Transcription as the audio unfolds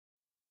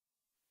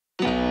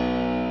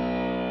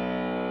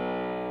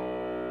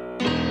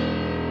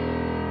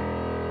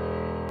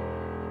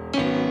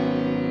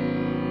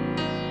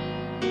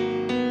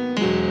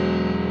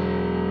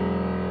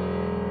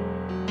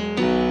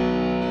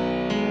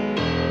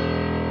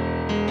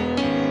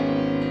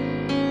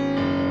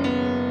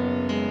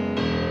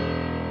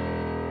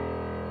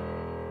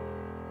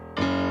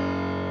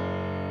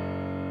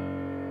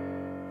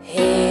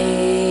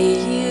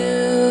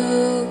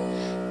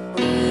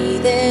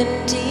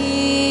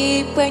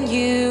when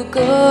you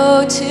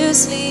go to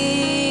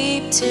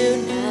sleep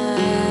tonight?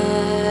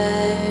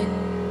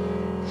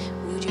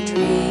 Would you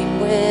dream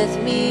with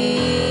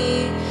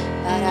me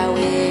about how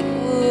it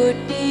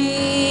would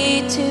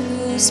be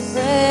to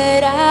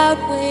spread out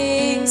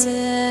wings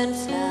and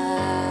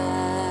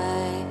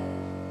fly?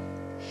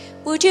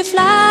 Would you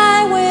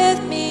fly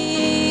with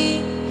me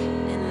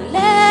and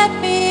let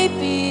me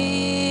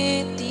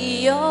be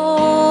the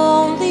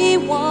only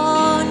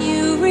one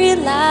you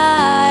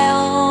rely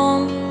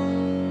on?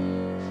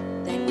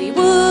 Then we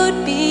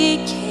would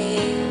be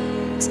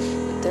kings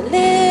with the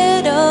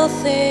little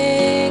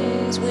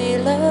things we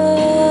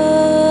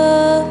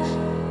love.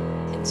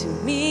 And to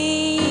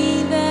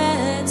me,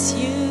 that's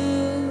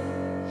you.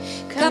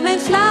 Come and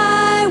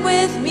fly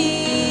with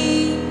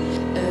me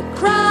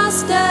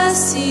across the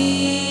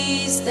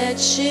seas that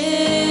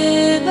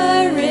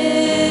shiver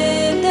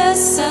in the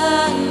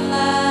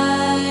sunlight,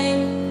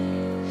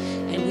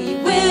 and we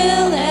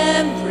will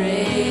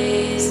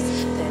embrace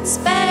that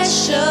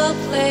special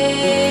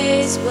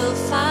place we'll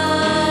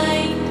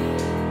find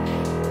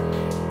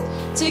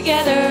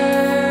together.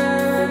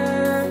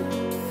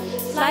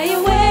 Fly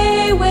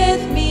away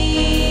with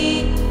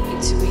me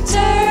into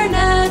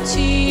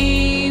eternity.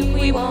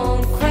 We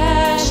won't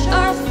crash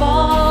or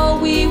fall,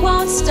 we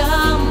won't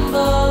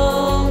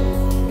stumble.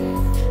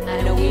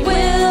 I know we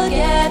will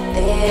get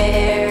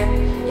there,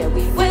 yeah,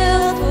 we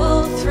will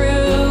pull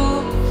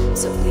through.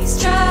 So please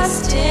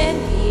trust in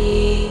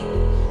me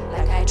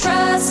like I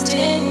trust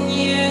in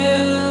you.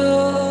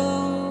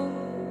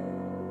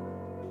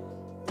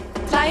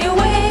 Fly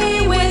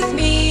away with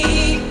me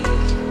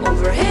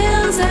over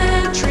hills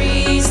and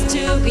trees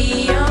to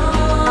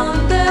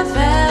beyond the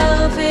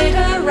velvet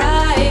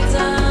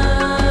horizon.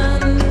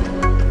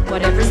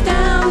 Whatever's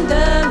down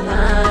the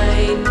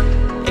line,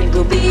 it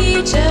will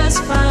be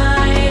just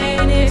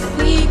fine if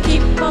we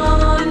keep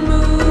on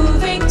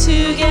moving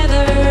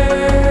together.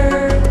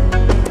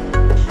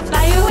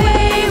 Fly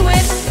away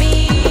with me,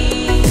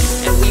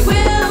 and we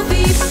will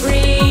be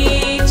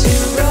free to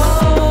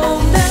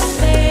roam the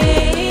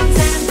plains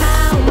and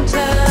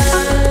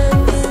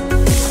mountains.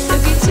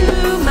 Look into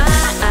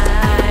my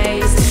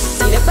eyes,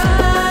 see the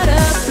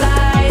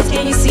butterflies,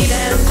 can you see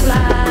them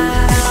fly?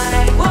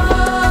 Whoa,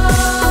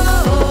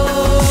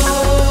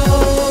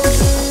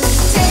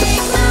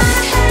 take my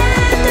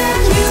hand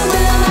and you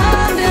will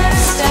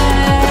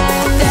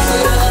understand that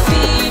we'll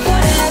be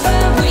whatever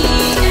we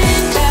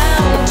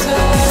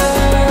encounter.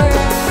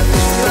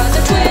 Throughout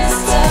the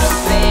twists of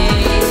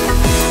fate,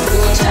 we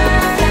will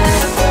turn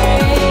and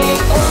break.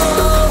 Oh,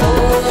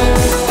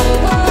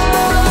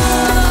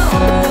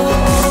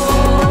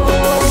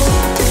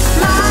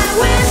 fly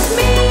with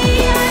me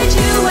and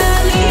you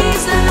will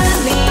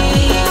easily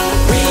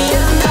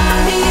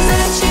realize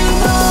that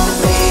you've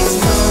always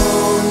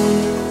known.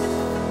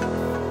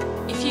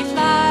 If you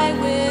fly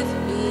with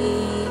me,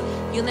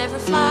 you'll never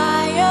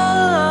fly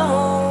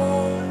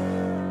alone.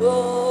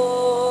 Oh,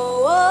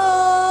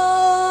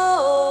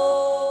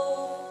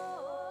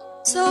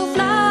 so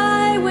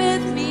fly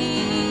with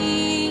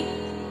me.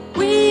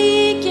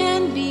 We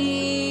can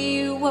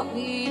be what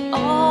we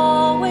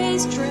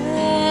always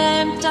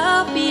dreamt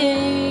of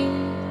being.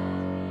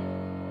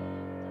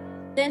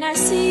 Then I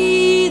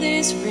see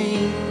this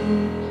ring,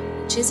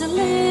 which is a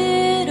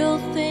little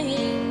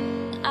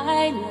thing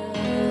I love.